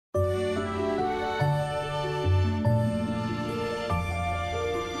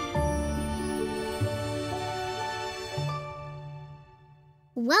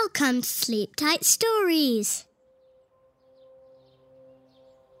Welcome to Sleep Tight Stories.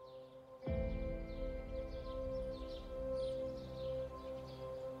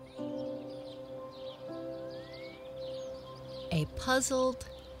 A Puzzled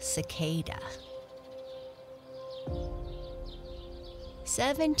Cicada.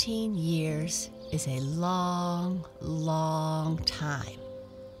 17 years is a long, long time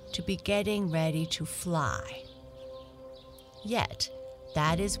to be getting ready to fly. Yet,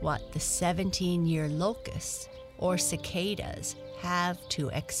 that is what the 17-year locusts, or cicadas, have to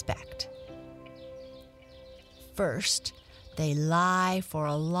expect. First, they lie for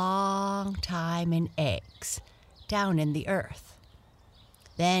a long time in eggs down in the earth.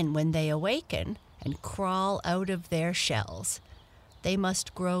 Then, when they awaken and crawl out of their shells, they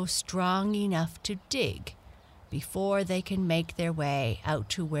must grow strong enough to dig before they can make their way out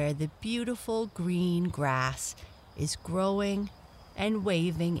to where the beautiful green grass is growing and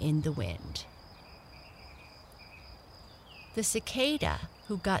waving in the wind. The cicada,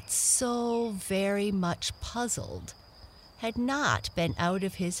 who got so very much puzzled, had not been out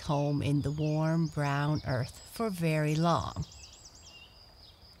of his home in the warm brown earth for very long.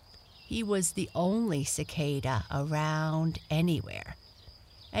 He was the only cicada around anywhere,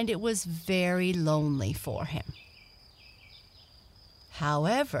 and it was very lonely for him.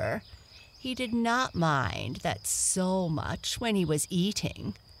 However, he did not mind that so much when he was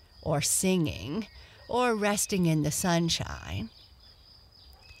eating, or singing, or resting in the sunshine.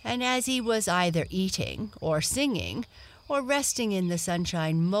 And as he was either eating, or singing, or resting in the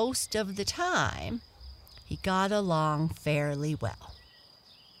sunshine most of the time, he got along fairly well.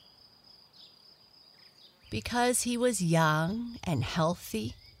 Because he was young and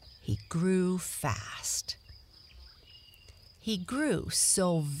healthy, he grew fast. He grew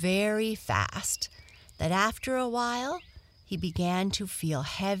so very fast that after a while, he began to feel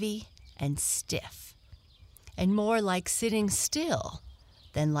heavy and stiff, and more like sitting still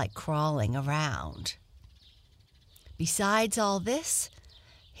than like crawling around. Besides all this,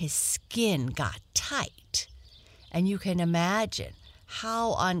 his skin got tight, and you can imagine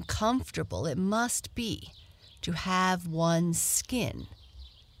how uncomfortable it must be to have one's skin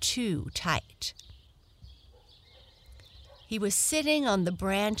too tight. He was sitting on the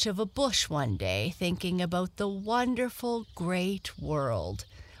branch of a bush one day thinking about the wonderful great world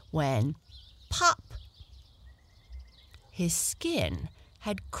when, pop! His skin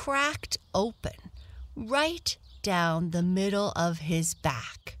had cracked open right down the middle of his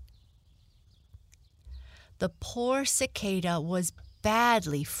back. The poor cicada was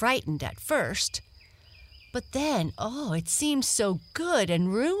badly frightened at first, but then, it seemed so good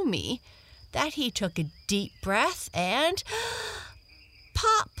and roomy that he took a deep breath and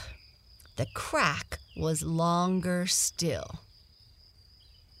pop! The crack was longer still.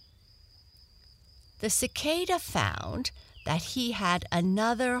 The cicada found that he had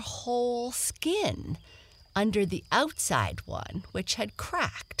another whole skin under the outside one which had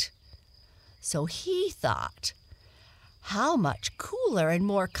cracked. So he thought, how much cooler and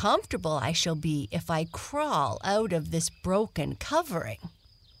more comfortable I shall be if I crawl out of this broken covering.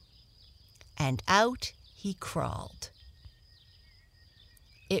 And out he crawled.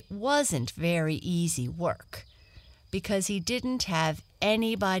 It wasn't very easy work because he didn't have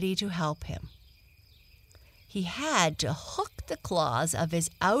anybody to help him. He had to hook the claws of his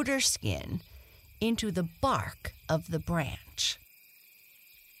outer skin into the bark of the branch.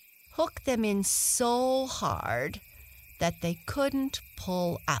 Hook them in so hard that they couldn't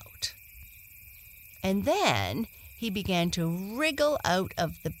pull out. And then he began to wriggle out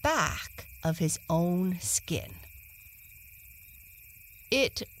of the back of his own skin.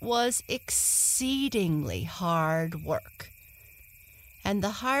 It was exceedingly hard work, and the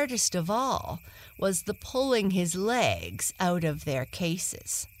hardest of all was the pulling his legs out of their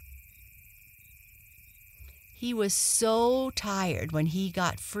cases. He was so tired when he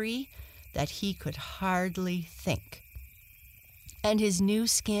got free that he could hardly think, and his new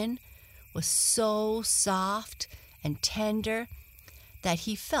skin was so soft and tender that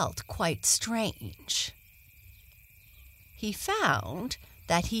he felt quite strange. He found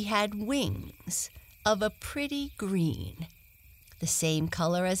that he had wings of a pretty green, the same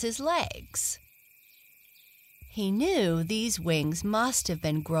color as his legs. He knew these wings must have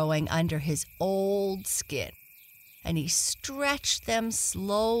been growing under his old skin, and he stretched them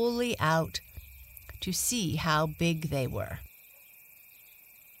slowly out to see how big they were.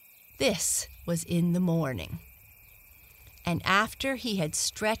 This was in the morning, and after he had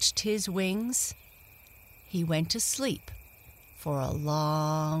stretched his wings, he went to sleep for a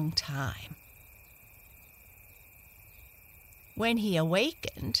long time. When he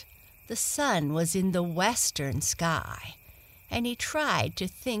awakened, the sun was in the western sky, and he tried to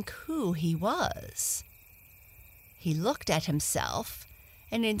think who he was. He looked at himself,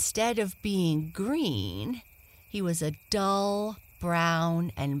 and instead of being green, he was a dull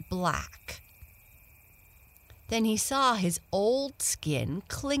brown and black. Then he saw his old skin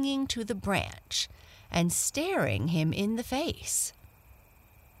clinging to the branch and staring him in the face.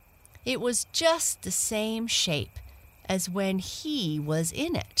 It was just the same shape as when he was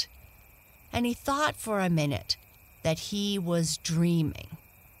in it, and he thought for a minute that he was dreaming.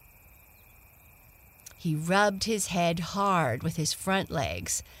 He rubbed his head hard with his front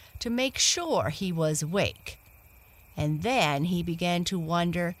legs to make sure he was awake, and then he began to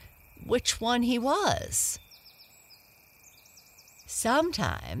wonder which one he was.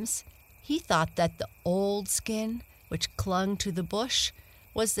 Sometimes he thought that the old skin, which clung to the bush,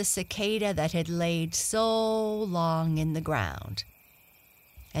 was the cicada that had laid so long in the ground.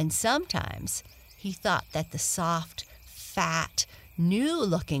 And sometimes he thought that the soft, fat,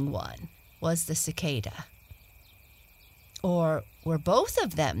 new-looking one was the cicada. Or were both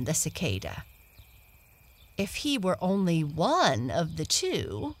of them the cicada? If he were only one of the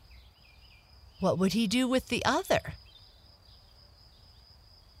two, what would he do with the other?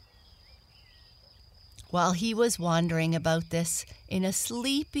 While he was wondering about this in a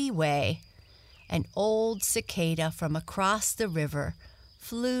sleepy way, an old cicada from across the river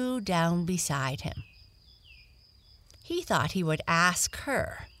flew down beside him. He thought he would ask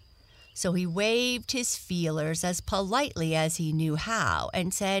her, so he waved his feelers as politely as he knew how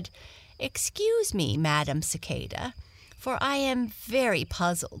and said, "Excuse me, Madam Cicada, for I am very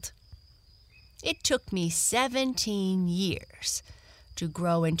puzzled. It took me 17 years to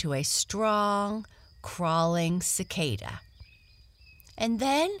grow into a strong, crawling cicada. And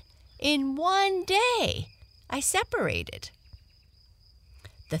then, in one day, I separated.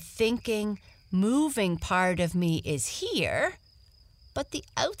 The thinking, moving part of me is here, but the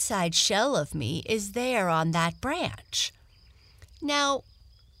outside shell of me is there on that branch. Now,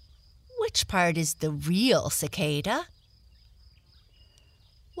 which part is the real cicada?"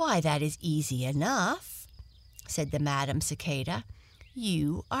 "Why, that is easy enough," said the Madam Cicada.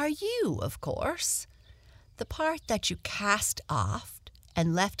 "You are you, of course. The part that you cast off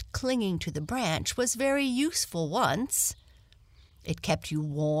and left clinging to the branch was very useful once. It kept you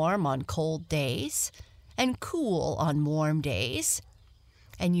warm on cold days and cool on warm days,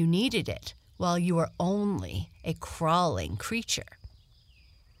 and you needed it while you were only a crawling creature.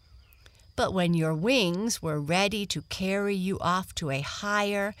 But when your wings were ready to carry you off to a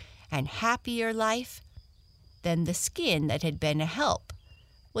higher and happier life, then the skin that had been a help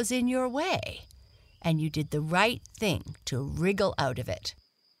was in your way, and you did the right thing to wriggle out of it.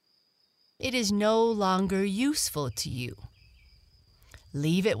 It is no longer useful to you.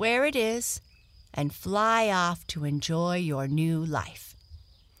 Leave it where it is and fly off to enjoy your new life.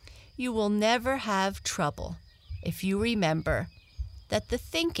 You will never have trouble if you remember that the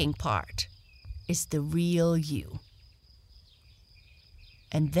thinking part is the real you."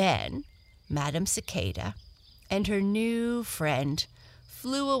 And then Madam Cicada and her new friend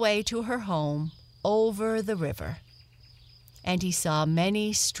flew away to her home over the river, and he saw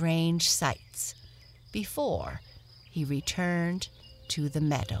many strange sights before he returned to the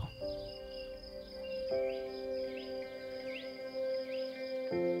meadow.